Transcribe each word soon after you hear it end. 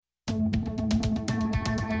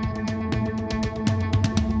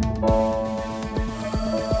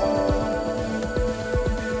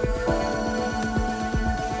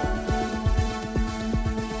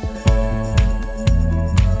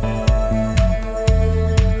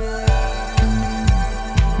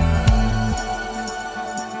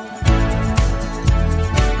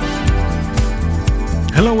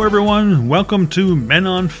Hello everyone, welcome to Men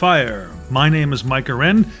on Fire. My name is Mike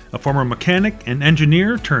Aren, a former mechanic and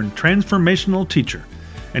engineer turned transformational teacher.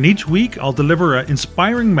 And each week I'll deliver an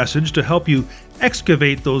inspiring message to help you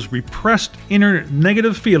excavate those repressed inner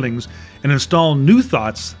negative feelings and install new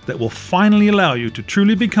thoughts that will finally allow you to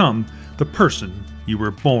truly become the person you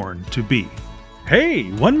were born to be. Hey,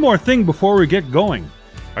 one more thing before we get going.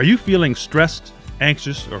 Are you feeling stressed,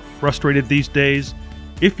 anxious, or frustrated these days?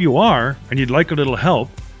 If you are, and you'd like a little help,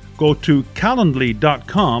 go to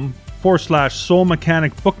calendly.com/soul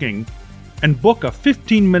mechanic booking and book a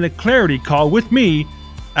 15-minute clarity call with me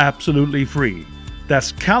absolutely free.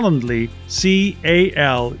 That's Calendly,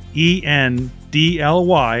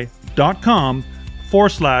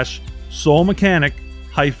 CALENDLY.com/soul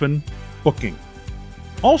mechanic-booking.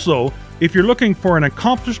 Also, if you're looking for an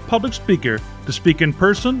accomplished public speaker to speak in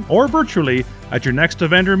person or virtually at your next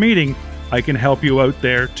event or meeting, I can help you out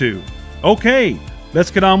there too. Okay,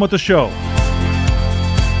 let's get on with the show.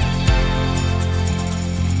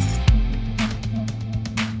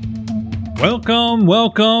 Welcome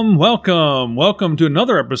to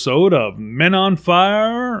another episode of Men on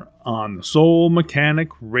Fire on Soul Mechanic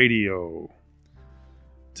Radio.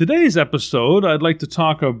 Today's episode, I'd like to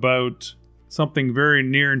talk about something very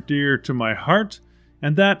near and dear to my heart,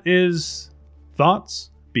 and that is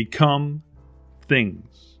thoughts become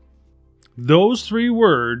things. Those three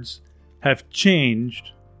words have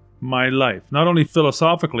changed my life, not only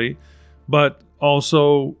philosophically, but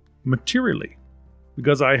also materially,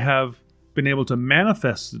 because I have been able to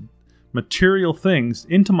manifest material things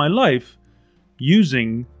into my life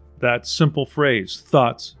using that simple phrase,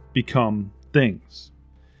 thoughts become things.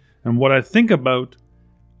 And what I think about,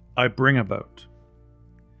 I bring about.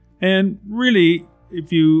 And really,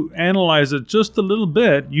 if you analyze it just a little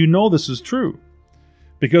bit, you know this is true.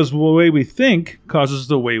 Because the way we think causes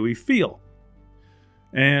the way we feel.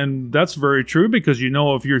 And that's very true because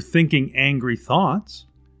if you're thinking angry thoughts,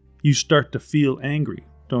 you start to feel angry,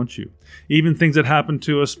 don't you? Even things that happened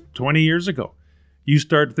to us 20 years ago. You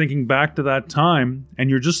start thinking back to that time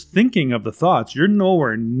and you're just thinking of the thoughts. You're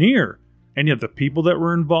nowhere near any of the people that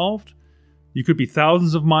were involved. You could be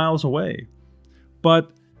thousands of miles away.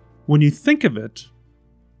 But when you think of it,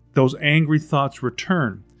 those angry thoughts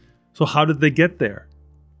return. So how did they get there?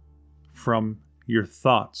 From your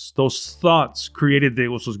thoughts. Those thoughts created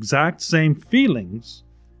those exact same feelings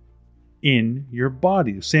in your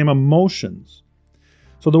body, the same emotions.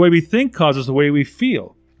 So the way we think causes the way we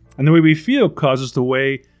feel. And the way we feel causes the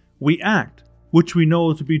way we act, which we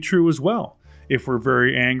know to be true as well. If we're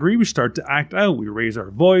very angry, we start to act out. We raise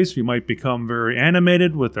our voice. We might become very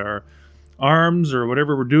animated with our arms or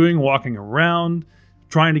whatever we're doing, walking around,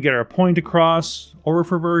 trying to get our point across. Or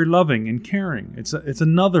if we're very loving and caring, it's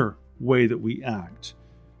another way that we act.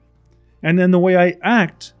 And then the way I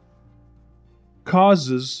act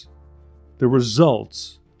causes the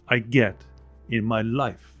results I get in my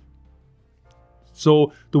life.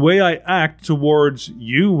 So the way I act towards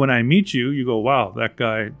you when I meet you, you go, wow, that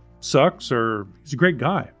guy sucks, or he's a great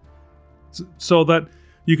guy. So that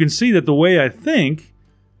you can see that the way I think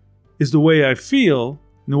is the way I feel,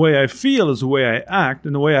 and the way I feel is the way I act,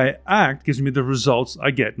 and the way I act gives me the results I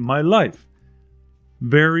get in my life.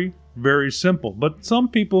 Very, very simple. But some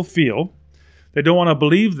people feel they don't want to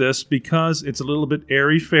believe this because it's a little bit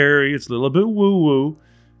airy-fairy, it's a little bit woo-woo,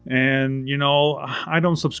 and, I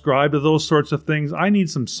don't subscribe to those sorts of things. I need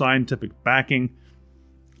some scientific backing.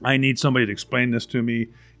 I need somebody to explain this to me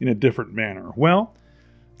in a different manner. Well,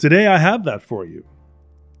 today I have that for you.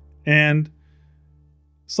 And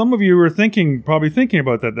some of you are probably thinking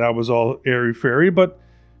about that was all airy-fairy, but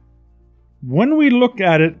when we look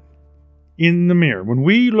at it in the mirror, when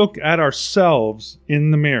we look at ourselves in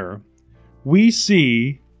the mirror, we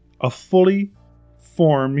see a fully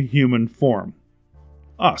formed human form.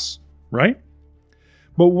 Us, right?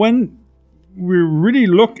 But when we really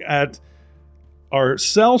look at our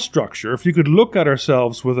cell structure, if you could look at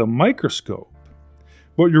ourselves with a microscope,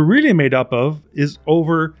 what you're really made up of is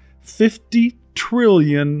over 50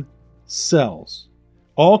 trillion cells,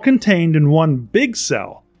 all contained in one big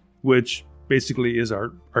cell, which basically is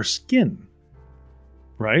our skin,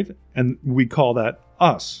 right? And we call that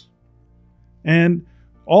us. And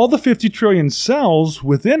all the 50 trillion cells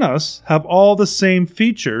within us have all the same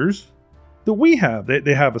features that we have.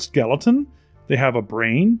 They have a skeleton, they have a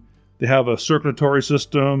brain, they have a circulatory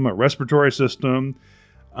system, a respiratory system,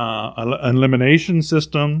 an elimination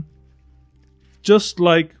system, just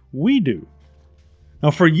like we do.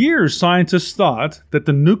 Now, for years, scientists thought that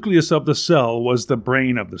the nucleus of the cell was the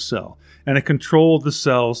brain of the cell, and it controlled the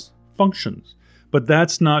cell's functions. But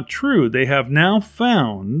that's not true. They have now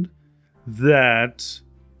found that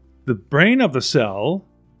the brain of the cell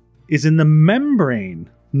is in the membrane,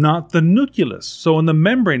 not the nucleus. So in the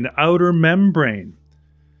membrane, the outer membrane.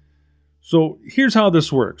 So here's how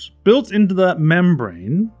this works. Built into that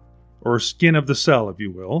membrane, or skin of the cell, if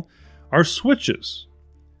you will, are switches.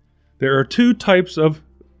 There are two types of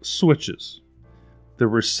switches: the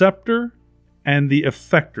receptor and the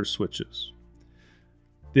effector switches.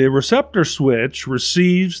 The receptor switch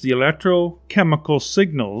receives the electrochemical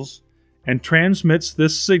signals and transmits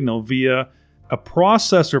this signal via a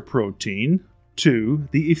processor protein to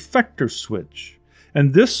the effector switch.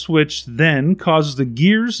 And this switch then causes the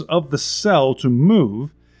gears of the cell to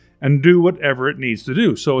move and do whatever it needs to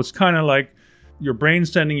do. So it's kind of like your brain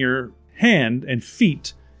sending your hand and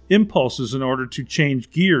feet impulses in order to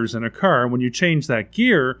change gears in a car. When you change that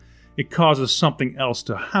gear, it causes something else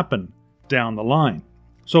to happen down the line.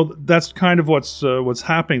 So that's kind of what's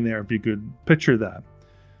happening there, if you could picture that.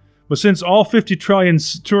 But since all 50 trillion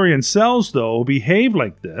cells, though, behave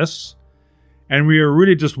like this, and we are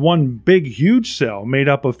really just one big, huge cell made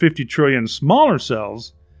up of 50 trillion smaller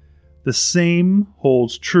cells, the same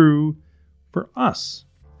holds true for us.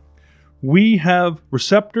 We have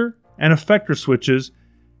receptor and effector switches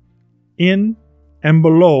in and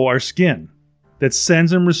below our skin that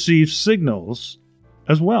sends and receives signals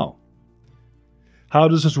as well. How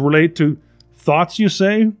does this relate to thoughts, you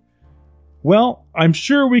say? Well, I'm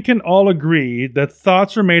sure we can all agree that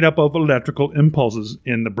thoughts are made up of electrical impulses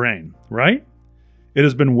in the brain, right? It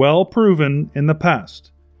has been well proven in the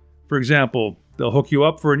past. For example, they'll hook you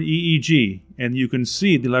up for an EEG, and you can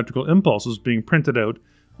see the electrical impulses being printed out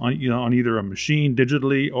on either a machine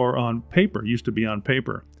digitally or on paper. It used to be on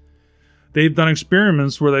paper. They've done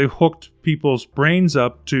experiments where they've hooked people's brains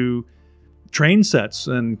up to train sets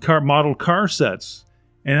and model car sets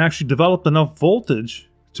and actually developed enough voltage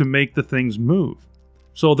to make the things move.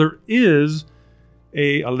 So there is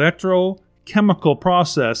a electrochemical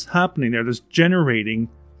process happening there that's generating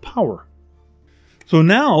power. So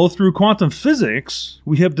now, through quantum physics,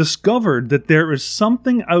 we have discovered that there is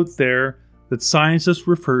something out there that scientists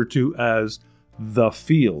refer to as the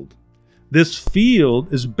field. This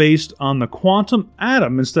field is based on the quantum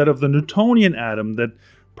atom instead of the Newtonian atom that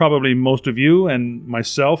probably most of you and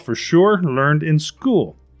myself for sure learned in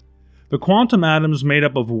school. The quantum atom is made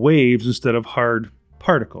up of waves instead of hard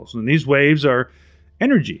particles, and these waves are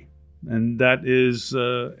energy, and that is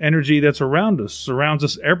energy that's around us, surrounds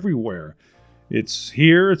us everywhere. It's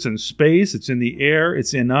here, it's in space, it's in the air,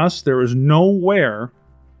 it's in us. There is nowhere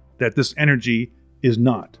that this energy is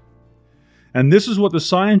not. And this is what the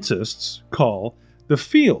scientists call the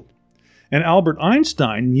field. And Albert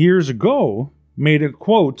Einstein, years ago, made a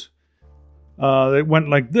quote that went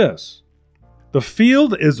like this: "The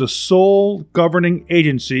field is the sole governing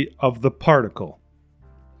agency of the particle."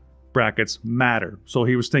 Brackets, matter. So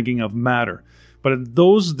he was thinking of matter. But in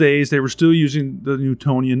those days, they were still using the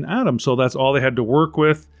Newtonian atom, so that's all they had to work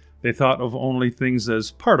with. They thought of only things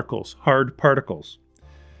as particles, hard particles.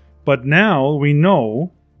 But now we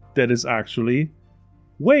know that it's actually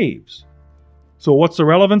waves. So what's the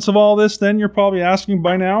relevance of all this then, you're probably asking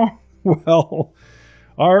by now? Well,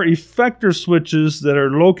 our effector switches that are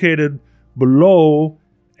located below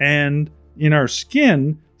and in our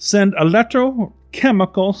skin send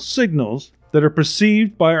electrochemical signals that are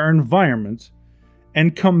perceived by our environment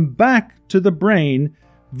and come back to the brain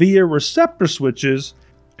via receptor switches,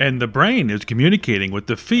 and the brain is communicating with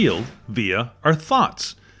the field via our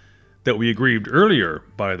thoughts that we agreed earlier,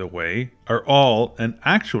 by the way, are all and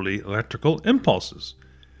actually electrical impulses.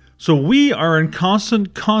 So we are in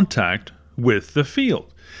constant contact with the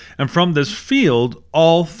field. And from this field,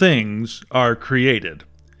 all things are created.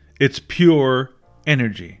 It's pure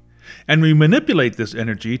energy. And we manipulate this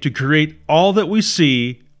energy to create all that we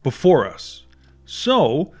see before us.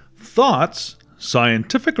 So, thoughts,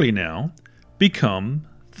 scientifically now, become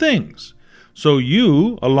things. So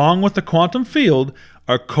you, along with the quantum field,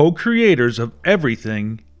 are co-creators of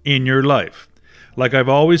everything in your life. Like I've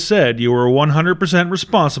always said, you are 100%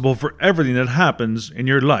 responsible for everything that happens in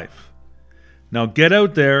your life. Now get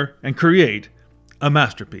out there and create a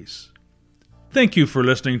masterpiece. Thank you for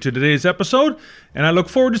listening to today's episode, and I look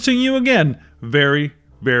forward to seeing you again very,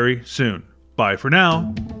 very soon. Bye for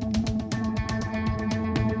now.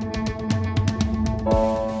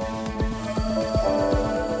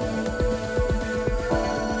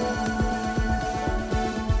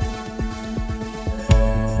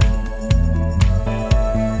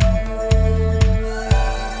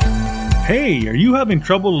 Hey, are you having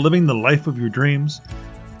trouble living the life of your dreams?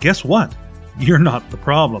 Guess what? You're not the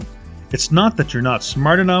problem. It's not that you're not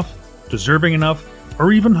smart enough, deserving enough,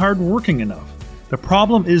 or even hardworking enough. The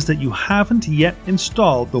problem is that you haven't yet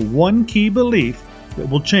installed the one key belief that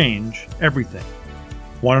will change everything.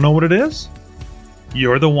 Want to know what it is?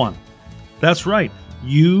 You're the one. That's right.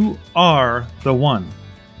 You are the one.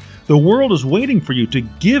 The world is waiting for you to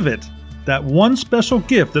give it that one special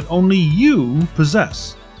gift that only you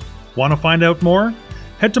possess. Want to find out more?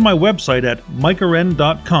 Head to my website at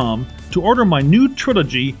micahwren.com to order my new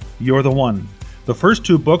trilogy, You're the One. The first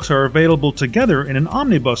 2 books are available together in an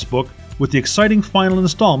omnibus book with the exciting final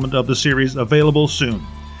installment of the series available soon.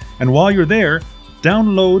 And while you're there,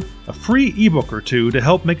 download a free ebook or 2 to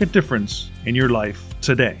help make a difference in your life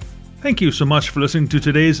today. Thank you so much for listening to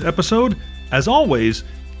today's episode. As always,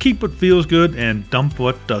 keep what feels good and dump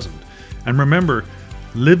what doesn't. And remember,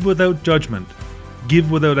 live without judgment,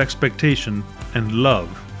 give without expectation, and love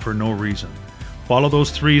for no reason. Follow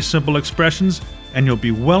those 3 simple expressions, and you'll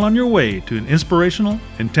be well on your way to an inspirational,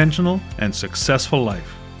 intentional, and successful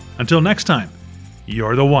life. Until next time,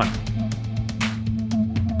 you're the one.